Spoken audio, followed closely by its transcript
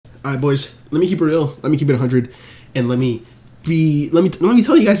All right, boys. Let me keep it real. Let me keep it 100, and let me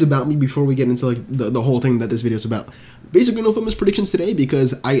tell you guys about me before we get into like the whole thing that this video is about. Basically, no FUTMAS predictions today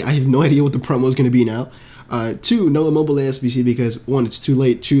because I have no idea what the promo is going to be now. 2, no immobile SBC because 1, it's too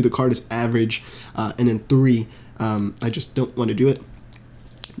late. 2, the card is average, and then 3, I just don't want to do it.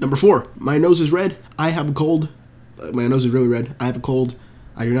 Number 4, my nose is red. I have a cold. My nose is really red. I have a cold.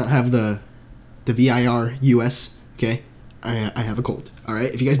 I do not have the VIR US. Okay. I have a cold. All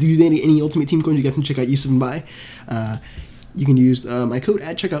right. If you guys do any Ultimate Team coins, you guys can check out Use and Buy. You can use my code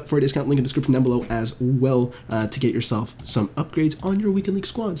at checkout for a discount. Link in the description down below as well to get yourself some upgrades on your Weekend League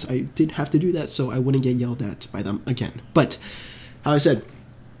squads. I did have to do that so I wouldn't get yelled at by them again. But how I said,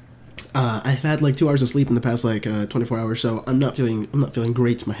 I've had like 2 hours of sleep in the past like 24 hours, so I'm not feeling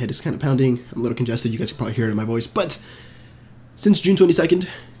great. My head is kind of pounding. I'm a little congested. You guys can probably hear it in my voice. But since June 22nd,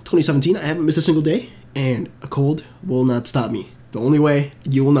 2017, I haven't missed a single day, and a cold will not stop me. The only way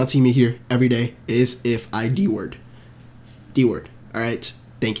you will not see me here every day is if I D-word. D-word. All right.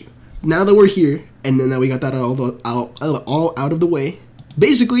 Thank you. Now that we're here, and then that we got that all out of the way,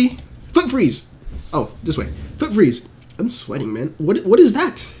 basically, foot freeze. Oh, this way. Foot freeze. I'm sweating, man. What is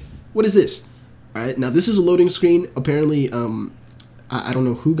that? What is this? All right. Now this is a loading screen. Apparently, I don't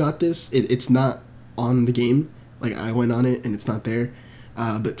know who got this. It's not on the game. Like I went on it and it's not there.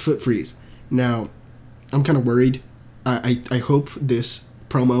 But foot freeze. Now, I'm kind of worried. I hope this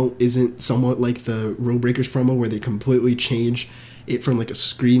promo isn't somewhat like the Rule Breakers promo where they completely change it from like a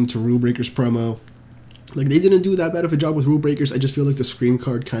Scream to Rule Breakers promo. Like they didn't do that bad of a job with Rule Breakers. I just feel like the Scream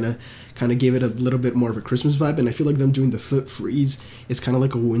card kind of gave it a little bit more of a Christmas vibe, and I feel like them doing the foot freeze is kind of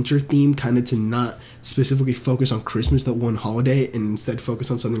like a winter theme, kind of to not specifically focus on Christmas, that one holiday, and instead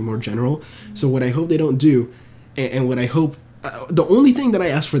focus on something more general. So what I hope they don't do, and what I hope. The only thing that I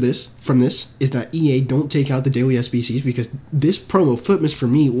ask from this is that EA don't take out the daily SBCs, because this promo, FUTMAS, for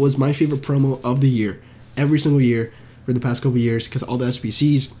me, was my favorite promo of the year. Every single year for the past couple years, because all the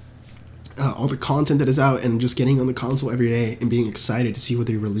SBCs, all the content that is out, and just getting on the console every day and being excited to see what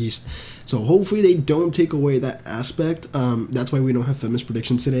they released. So hopefully they don't take away that aspect. That's why we don't have FUTMAS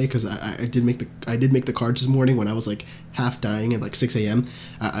predictions today, because I did make the cards this morning when I was like half dying at like 6 a.m.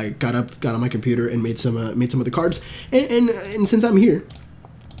 I got on my computer and made some of the cards. And since I'm here,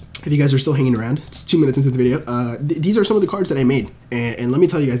 if you guys are still hanging around, it's 2 minutes into the video. These are some of the cards that I made, and let me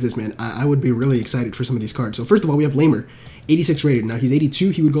tell you guys this, man. I would be really excited for some of these cards. So first of all, we have Lamer, 86 rated. Now he's 82.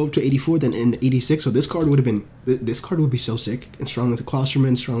 He would go up to 84, then in 86. So this card would have been be so sick and strong into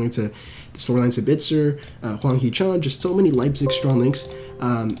Klosterman, strong into the storylines of Bitzer, Hwang Hee-chan, just so many Leipzig strong links.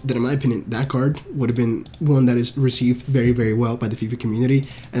 That in my opinion, that card would have been one that is received very, very well by the FIFA community.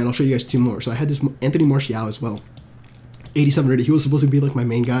 And then I'll show you guys 2 more. So I had this Anthony Martial as well. 87 rated. He was supposed to be like my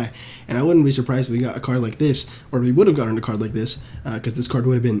main guy, and I wouldn't be surprised if we got a card like this, or we would have gotten a card like this, because this card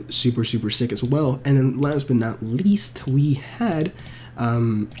would have been super, super sick as well. And then last but not least, we had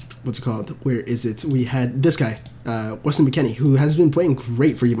what's it called? Where is it? We had this guy, Weston McKennie, who has been playing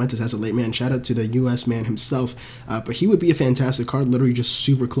great for Juventus as a late man. Shout out to the US man himself. But he would be a fantastic card, literally just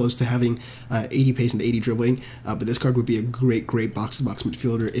super close to having 80 pace and 80 dribbling. But this card would be a great, great box-to-box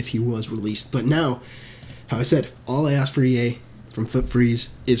midfielder if he was released. But now, how I said, all I ask for EA from Foot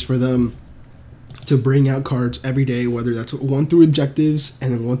Freeze is for them to bring out cards every day, whether that's 1 through objectives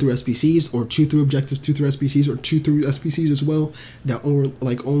and then 1 through SBCs, or 2 through objectives, 2 through SBCs, or 2 through SBCs as well, that are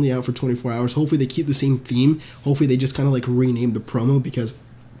like only out for 24 hours. Hopefully they keep the same theme. Hopefully they just kind of like rename the promo, because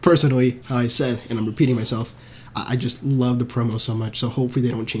personally, how I said, and I'm repeating myself, I just love the promo so much. So hopefully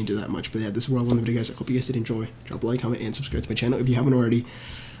they don't change it that much. But yeah, this is where I want to video, guys. I hope you guys did enjoy. Drop a like, comment, and subscribe to my channel if you haven't already.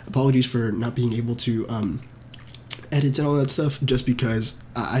 Apologies for not being able to edit and all that stuff, just because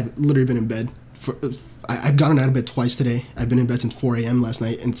I've literally been in bed. I've gotten out of bed twice today. I've been in bed since 4 a.m. last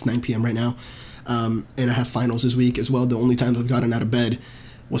night, and it's 9 p.m. right now. And I have finals this week as well. The only times I've gotten out of bed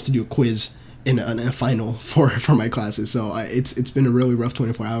was to do a quiz in a final for my classes. So it's been a really rough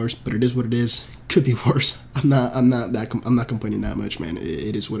 24 hours, but it is what it is. Could be worse. I'm not complaining that much, man.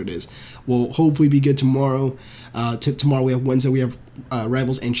 It is what it is. We'll hopefully be good tomorrow. Tomorrow we have Wednesday. We have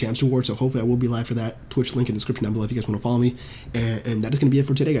Rivals and Champs Awards. So hopefully I will be live for that. Twitch link in the description down below if you guys want to follow me. And that is going to be it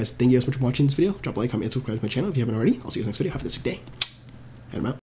for today, guys. Thank you guys so much for watching this video. Drop a like, comment, and subscribe to my channel if you haven't already. I'll see you guys next video. Have a good day. And I'm out.